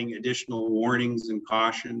adding additional warnings and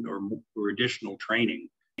caution or additional training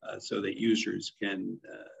so that users can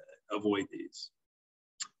avoid these.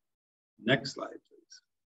 Next slide, please.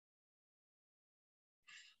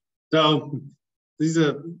 So these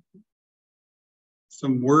are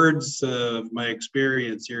some words of my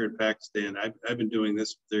experience here in Pakistan. I've been doing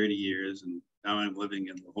this for 30 years and now I'm living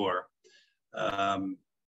in Lahore.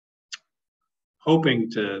 Hoping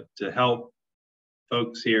to help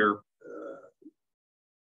folks here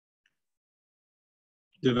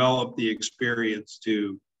develop the experience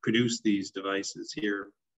to produce these devices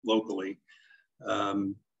here locally.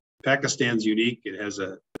 Pakistan's unique. It has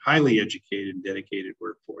a highly educated and dedicated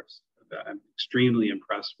workforce. I'm extremely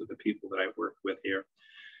impressed with the people that I've worked with here.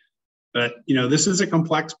 But this is a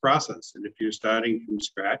complex process, and if you're starting from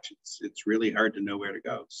scratch, it's really hard to know where to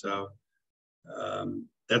go. So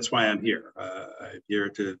that's why I'm here. I'm here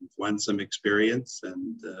to lend some experience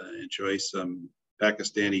and enjoy some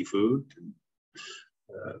Pakistani food. And,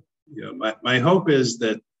 my hope is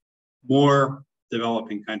that more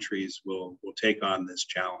developing countries will take on this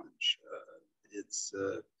challenge. It's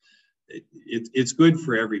good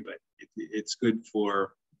for everybody. It's good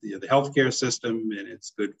for the healthcare system, and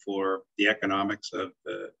it's good for the economics of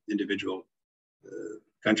individual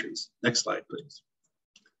countries. Next slide, please.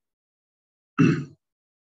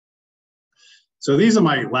 So these are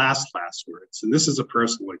my last words, and this is a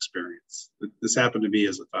personal experience. This happened to me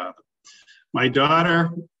as a father. My daughter,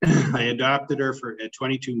 I adopted her at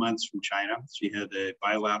 22 months from China. She had a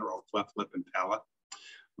bilateral cleft lip and palate.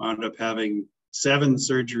 Wound up having 7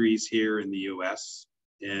 surgeries here in the US.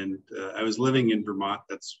 And I was living in Vermont.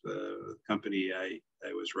 That's the company I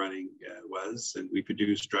was running and we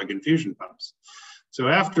produced drug infusion pumps. So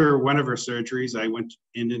after one of her surgeries, I went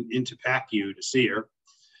into PACU to see her.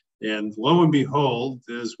 And lo and behold,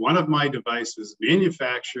 there's one of my devices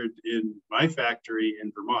manufactured in my factory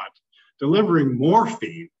in Vermont, delivering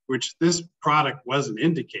morphine, which this product wasn't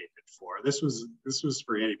indicated for. This was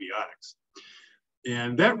for antibiotics.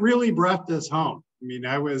 And that really brought this home. I mean,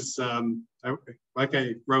 I was, like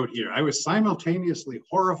I wrote here, I was simultaneously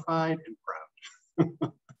horrified and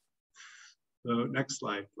proud. So next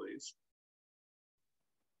slide, please.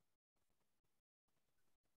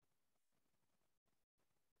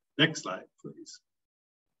 Next slide, please.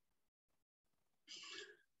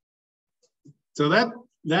 So that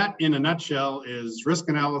in a nutshell is risk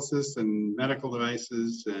analysis and medical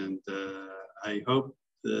devices, and I hope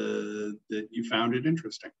that you found it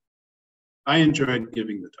interesting. I enjoyed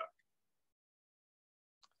giving the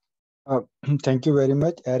talk. Thank you very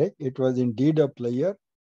much, Eric. It was indeed a pleasure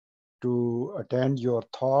to attend your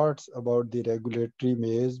thoughts about the regulatory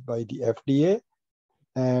maze by the FDA.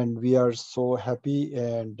 And we are so happy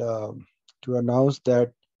and to announce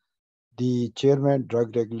that the Chairman,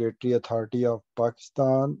 Drug Regulatory Authority of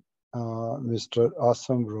Pakistan, Mr.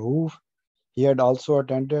 Asam Rauf, he had also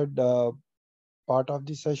attended part of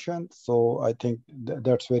the session. So I think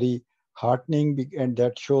that's very heartening, and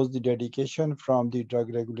that shows the dedication from the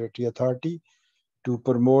Drug Regulatory Authority to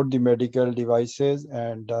promote the medical devices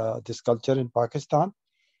and this culture in Pakistan.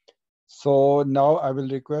 So now I will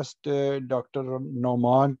request Dr.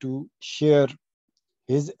 Nauman to share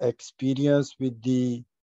his experience with the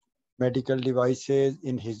medical devices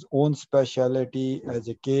in his own specialty as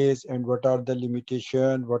a case, and what are the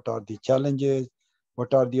limitations, what are the challenges,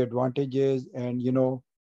 what are the advantages, and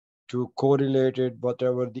to correlate it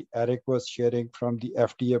whatever the Eric was sharing from the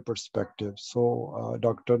FDA perspective. So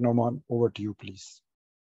Dr. Nauman, over to you, please.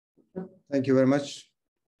 Thank you very much.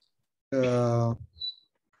 Assalamu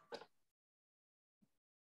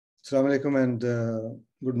alaikum and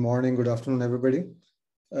good morning, good afternoon, everybody.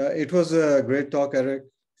 It was a great talk, Eric.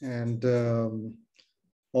 And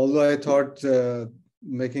although I thought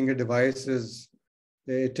making a device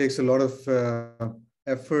it takes a lot of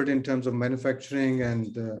effort in terms of manufacturing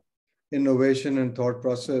and innovation and thought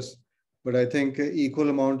process, but I think equal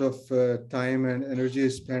amount of time and energy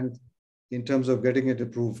is spent in terms of getting it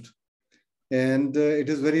approved. And it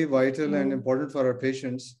is very vital and important for our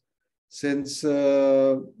patients, since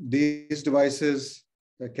these devices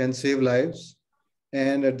can save lives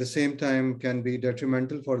and at the same time can be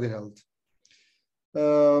detrimental for the health.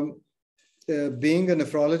 Being a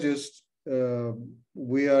nephrologist,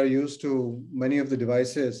 we are used to many of the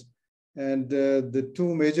devices, and the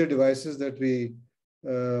two major devices that we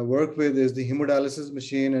work with is the hemodialysis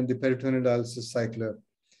machine and the peritoneal dialysis cycler.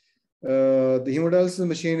 The hemodialysis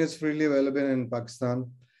machine is freely available in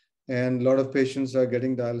Pakistan, and a lot of patients are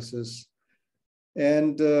getting dialysis.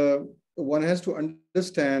 And one has to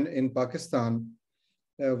understand in Pakistan,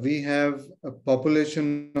 we have a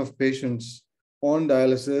population of patients on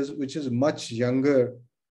dialysis, which is much younger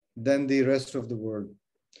than the rest of the world.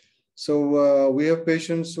 So we have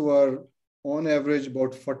patients who are on average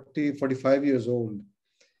about 40, 45 years old.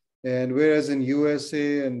 And whereas in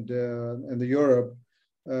USA and the Europe,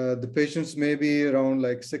 the patients may be around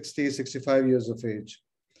like 60, 65 years of age.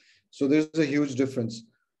 So there's a huge difference.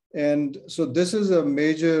 And so this is a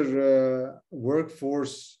major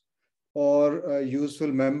workforce or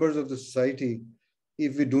useful members of the society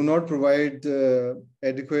if we do not provide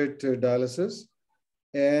adequate dialysis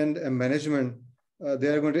and a management. They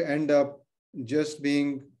are going to end up just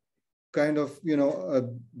being kind of,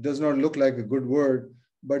 does not look like a good word,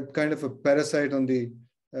 but kind of a parasite on the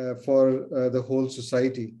for the whole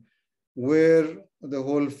society, where the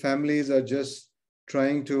whole families are just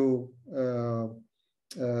trying to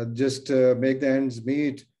make the ends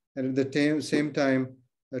meet, and at the same time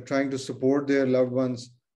trying to support their loved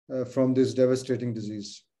ones from this devastating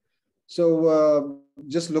disease. So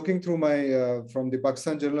just looking through my, from the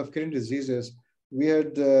Pakistan Journal of Kidney Diseases, we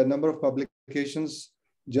had a number of publications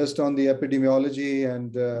just on the epidemiology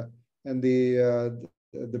and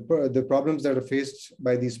the problems that are faced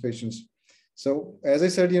by these patients. So as I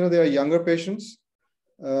said, they are younger patients.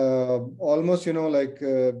 Almost, like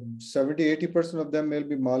 70–80% of them may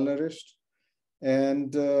be malnourished.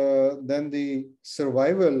 And then the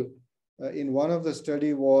survival in one of the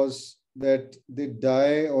study was that they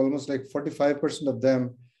die, almost like 45% of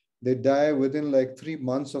them, they die within like 3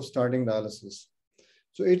 months of starting dialysis.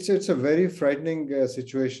 So it's a very frightening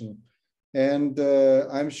situation. And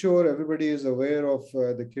I'm sure everybody is aware of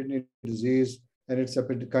the kidney disease, and it's a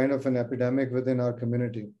kind of an epidemic within our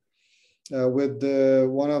community. With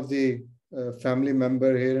one of the family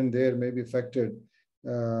member here and there may be affected.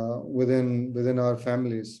 within our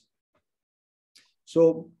families.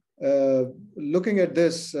 So looking at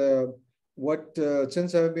this,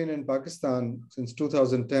 since I've been in Pakistan since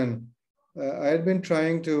 2010, I had been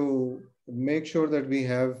trying to make sure that we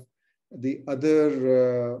have the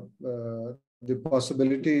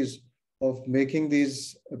possibilities of making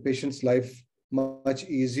these patients' life much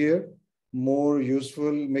easier, more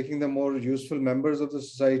useful, making them more useful members of the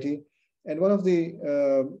society. And one of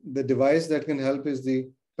the device that can help is the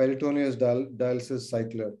peritoneous dialysis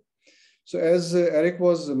cycler. So as Eric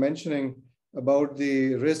was mentioning about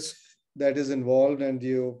the risk that is involved, and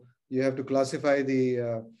you have to classify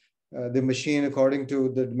the machine according to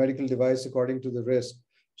the medical device according to the risk.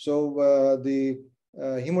 So the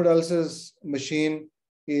hemodialysis machine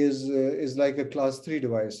is like a class 3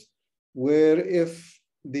 device, where if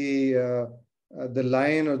the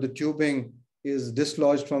line or the tubing is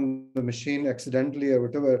dislodged from the machine accidentally or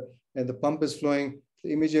whatever, and the pump is flowing,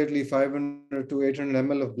 immediately 500 to 800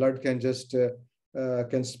 ml of blood can just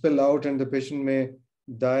can spill out, and the patient may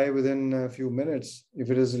die within a few minutes if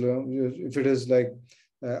it is like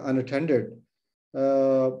unattended.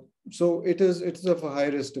 So it is of a high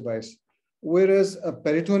risk device. Whereas a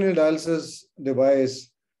peritoneal dialysis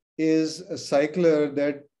device is a cycler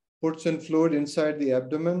that puts in fluid inside the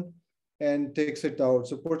abdomen and takes it out.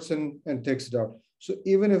 So puts in and takes it out. So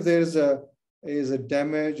even if there is a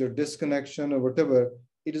damage or disconnection or whatever,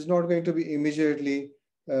 it is not going to be immediately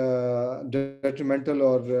detrimental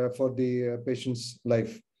or for the patient's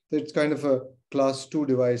life. It's kind of a class 2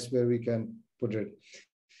 device where we can put it.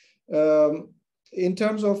 In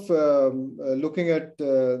terms of looking at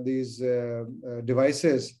these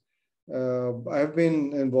devices, I've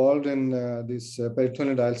been involved in this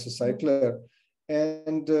peritoneal dialysis cycler,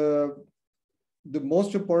 and the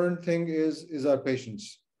most important thing is our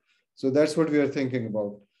patients. So that's what we are thinking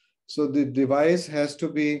about. So the device has to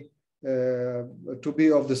be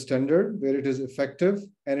of the standard where it is effective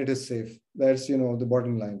and it is safe. That's the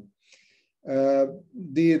bottom line.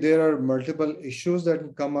 There are multiple issues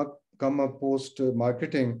that come up post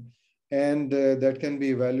marketing, and that can be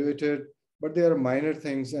evaluated, but they are minor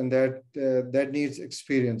things, and that needs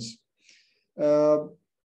experience.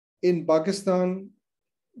 In Pakistan,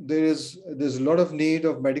 there's a lot of need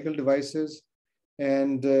of medical devices,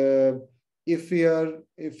 and if we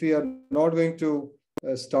are not going to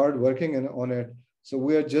start working on it, so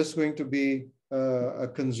we are just going to be a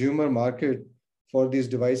consumer market for these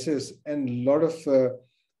devices, and a lot of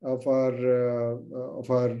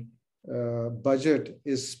our budget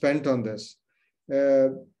is spent on this.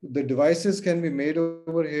 The devices can be made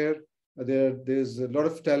over here. There's a lot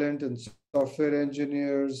of talent in software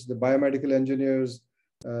engineers, the biomedical engineers,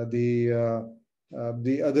 the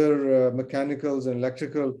other mechanicals and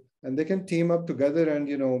electrical, and they can team up together and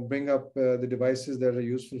bring up the devices that are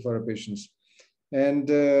useful for our patients. And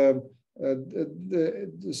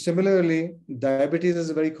similarly, diabetes is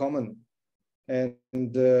very common, and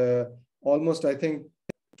almost, I think,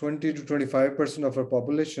 20 to 25% of our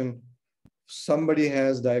population, somebody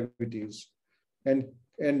has diabetes, and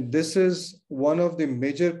this is one of the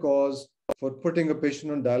major cause for putting a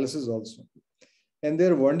patient on dialysis also. And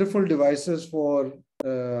there are wonderful devices for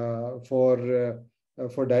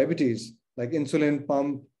diabetes, like insulin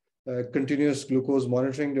pump, continuous glucose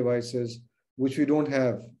monitoring devices, which we don't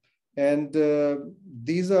have. And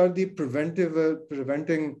these are the preventable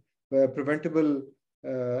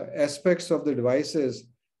aspects of the devices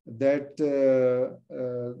that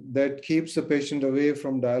keeps the patient away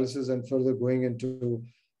from dialysis and further going into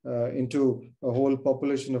a whole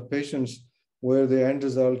population of patients, where the end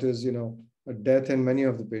result is a death in many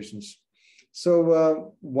of the patients.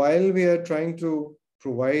 So while we are trying to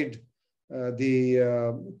provide the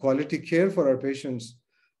quality care for our patients,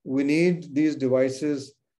 we need these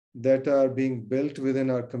devices that are being built within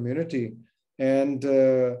our community and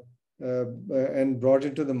brought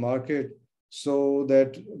into the market, so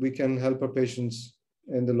that we can help our patients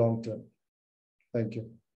in the long term. Thank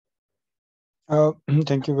you.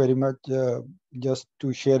 Thank you very much. Just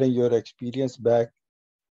to sharing your experience back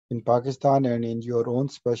in Pakistan and in your own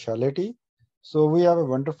specialty. So we have a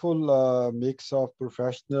wonderful mix of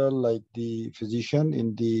professional, like the physician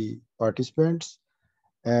in the participants,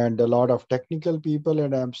 and a lot of technical people.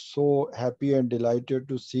 And I'm so happy and delighted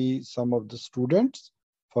to see some of the students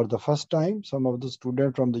for the first time, some of the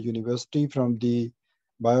students from the university, from the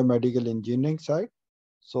biomedical engineering side.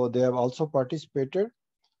 So they have also participated.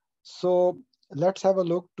 So let's have a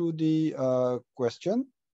look to the question.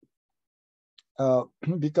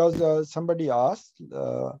 Because somebody asked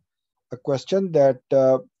a question that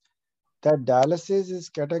that dialysis is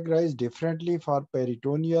categorized differently for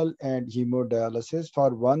peritoneal and hemodialysis.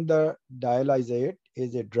 For one, the dialysate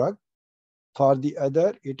is a drug. For the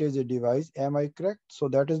other, it is a device. Am I correct? So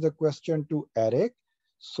that is the question to Eric.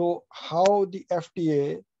 So how the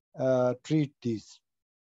FDA treat these?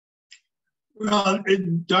 Well,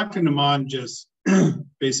 Dr. Naman just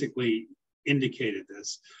basically indicated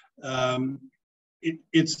this.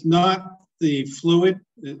 It's not the fluid,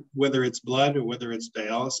 whether it's blood or whether it's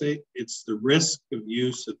dialysate, it's the risk of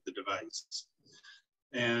use of the device.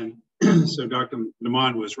 And so Dr.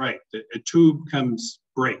 Naman was right. A tube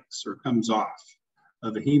breaks or comes off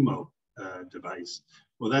of a hemo device.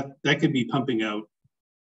 Well, that could be pumping out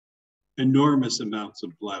enormous amounts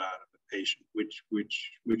of blood out of a patient, which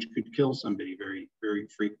could kill somebody very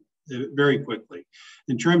quickly.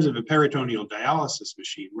 In terms of a peritoneal dialysis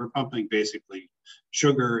machine, we're pumping basically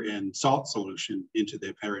sugar and salt solution into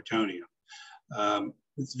the peritoneum.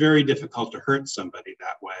 It's very difficult to hurt somebody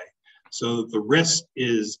that way. So the risk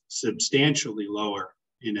is substantially lower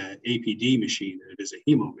in an APD machine than it is a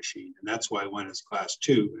hemo machine. And that's why one is class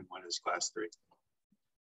 2 and one is class 3.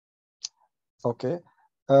 Okay.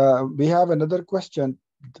 We have another question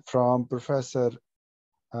from Professor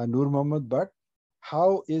Noor Mohammad Bhatt.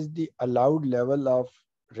 How is the allowed level of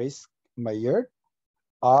risk measured?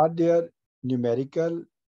 Are there numerical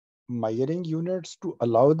measuring units to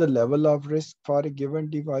allow the level of risk for a given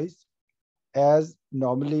device, as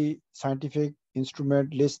normally scientific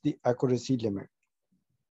instrument lists the accuracy limit?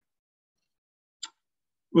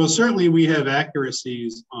 Well, certainly we have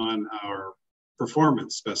accuracies on our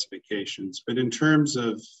performance specifications, but in terms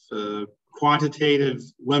of quantitative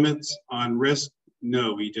limits on risk,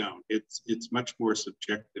 no, we don't. It's much more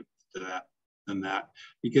subjective than that,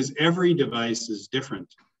 because every device is different.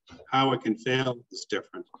 How it can fail is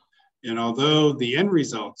different. And although the end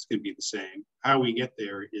results can be the same, how we get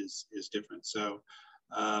there is different. So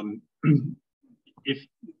if,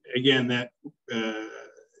 again, that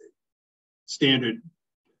standard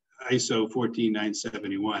ISO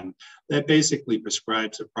 14971, that basically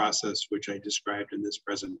prescribes a process which I described in this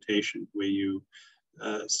presentation, where you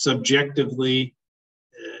subjectively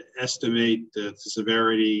estimate the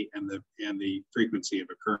severity and the frequency of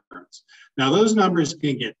occurrence. Now, those numbers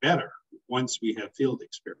can get better once we have field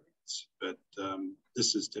experience, but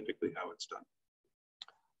this is typically how it's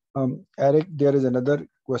done. Eric, there is another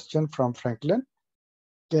question from Franklin.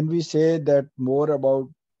 Can we say that more about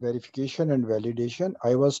verification and validation?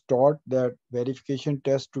 I was taught that verification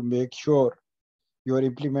tests to make sure your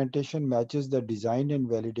implementation matches the design and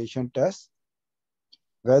validation tests.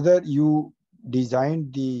 Whether you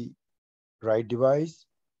designed the right device,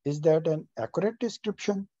 is that an accurate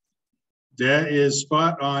description? That is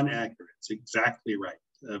spot on accurate. It's exactly right.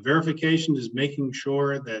 Verification is making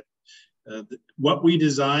sure that what we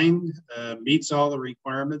designed meets all the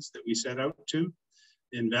requirements that we set out to.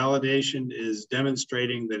 And validation is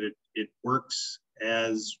demonstrating that it works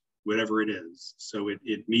as whatever it is. So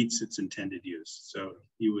it meets its intended use. So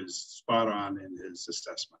he was spot on in his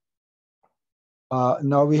assessment.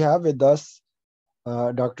 Now we have with us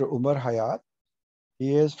Dr. Umar Hayat.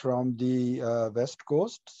 He is from the West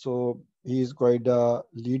Coast. So he is quite a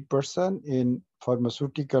lead person in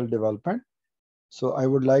pharmaceutical development. So I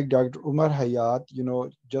would like Dr. Umar Hayat,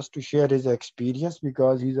 just to share his experience,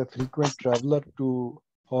 because he's a frequent traveler to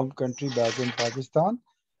home country back in Pakistan,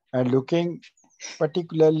 and looking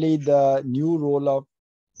particularly the new role of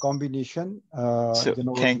combination.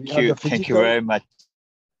 Thank you very much.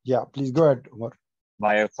 Yeah, please go ahead, Umar.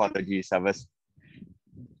 My apologies.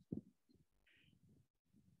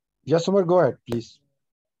 Yes, Umar, go ahead, please.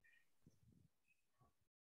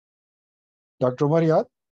 Dr. Umar Hayat.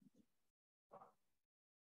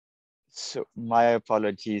 So my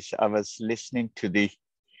apologies. I was listening to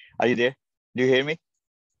are you there? Do you hear me?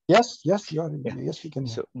 Yes, you are. Yeah. Yes, we can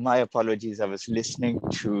hear. So my apologies. I was listening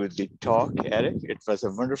to the talk, Eric. It was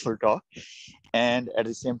a wonderful talk. And at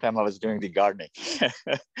the same time, I was doing the gardening.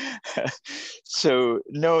 So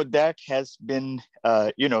no, that has been,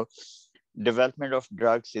 development of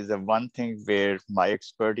drugs is the one thing where my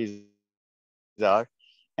expertise are,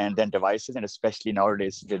 and then devices, and especially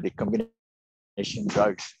nowadays with the combination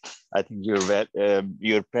drugs. I think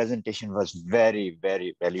your presentation was very,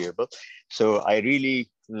 very valuable. So I really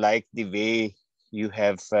like the way you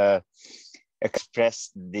have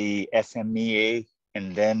expressed the FMEA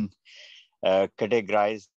and then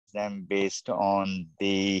categorize them based on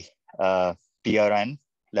the PRN,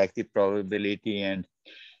 like the probability and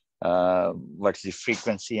what's the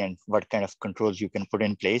frequency and what kind of controls you can put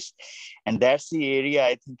in place. And that's the area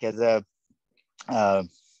I think as a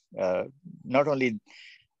not only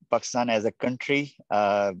Pakistan as a country,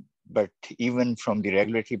 but even from the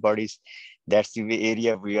regulatory bodies, that's the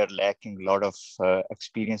area we are lacking a lot of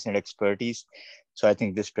experience and expertise. So I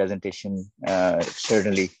think this presentation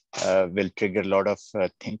certainly will trigger a lot of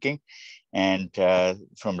thinking. And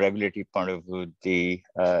from regulatory point of view, the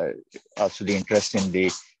also the interest in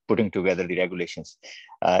the putting together the regulations.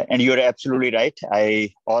 And you're absolutely right.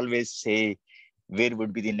 I always say, where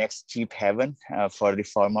would be the next cheap haven for the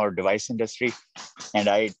pharma or device industry? And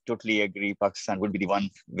I totally agree, Pakistan would be the one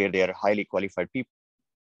where there are highly qualified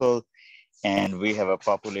people, and we have a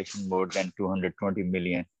population more than 220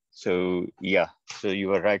 million. So yeah, so you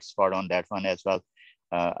were right, spot on that one as well.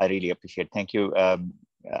 I really appreciate it. Thank you.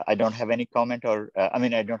 I don't have any comment or,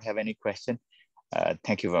 I don't have any question.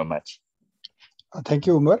 Thank you very much. Thank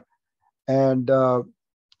you, Umar. And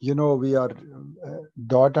we are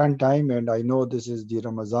dot on time, and I know this is the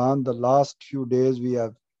Ramadan. The last few days we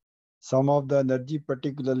have some of the energy,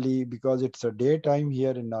 particularly because it's a daytime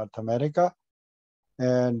here in North America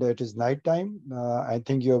and it is nighttime. I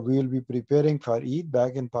think we will be preparing for Eid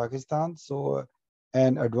back in Pakistan. So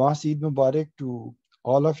an advance Eid Mubarak to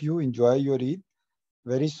all of you. Enjoy your Eid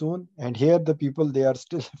very soon. And here the people, they are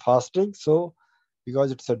still fasting. So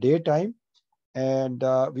because it's a daytime, and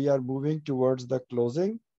we are moving towards the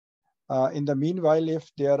closing. In the meanwhile,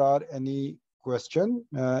 if there are any question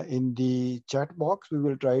in the chat box, we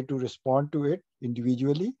will try to respond to it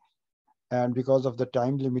individually, and because of the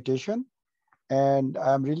time limitation. And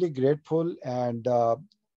I'm really grateful, and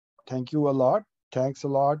thank you a lot. Thanks a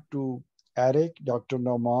lot to Eric, Dr.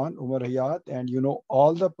 Nauman, Umar Hayat, and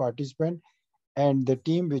all the participants and the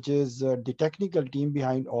team, which is the technical team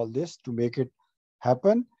behind all this to make it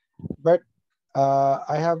happen. But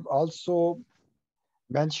I have also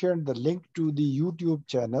mentioned the link to the YouTube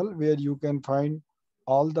channel where you can find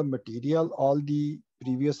all the material, all the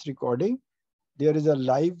previous recording. There is a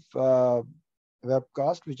live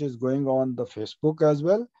webcast which is going on the Facebook as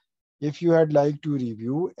well. If you had like to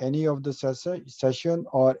review any of the session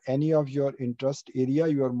or any of your interest area,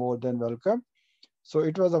 you are more than welcome. So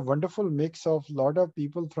it was a wonderful mix of a lot of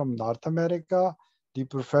people from North America, the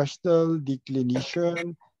professional, the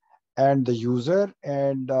clinician, and the user,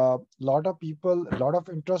 and a lot of people, a lot of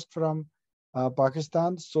interest from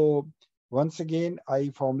Pakistan. So once again, I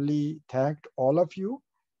formally thanked all of you,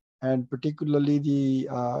 and particularly the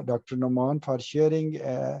Dr. Nauman for sharing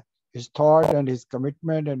his thought and his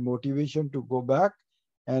commitment and motivation to go back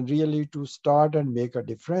and really to start and make a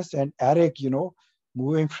difference. And Eric,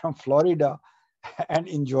 moving from Florida and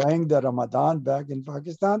enjoying the Ramadan back in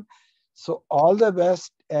Pakistan. So all the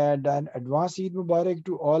best, and an advance Eid Mubarak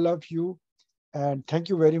to all of you. And thank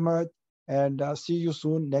you very much. And see you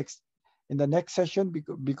soon in the next session,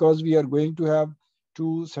 because we are going to have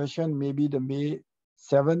two sessions, maybe the May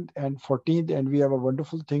 7th and 14th. And we have a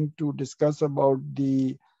wonderful thing to discuss about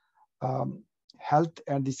the health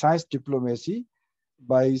and the science diplomacy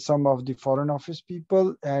by some of the Foreign Office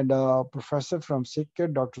people and a professor from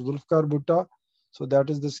SICKET, Dr. Zulfikar Bhutta. So that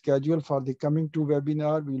is the schedule for the coming two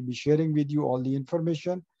webinar. We'll be sharing with you all the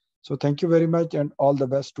information. So thank you very much, and all the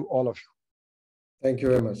best to all of you. Thank you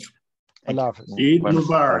very much. Allah Hafiz. Eid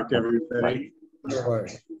Mubarak, everybody.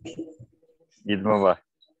 Bye. Eid Mubarak.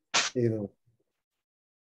 Eid Mubarak.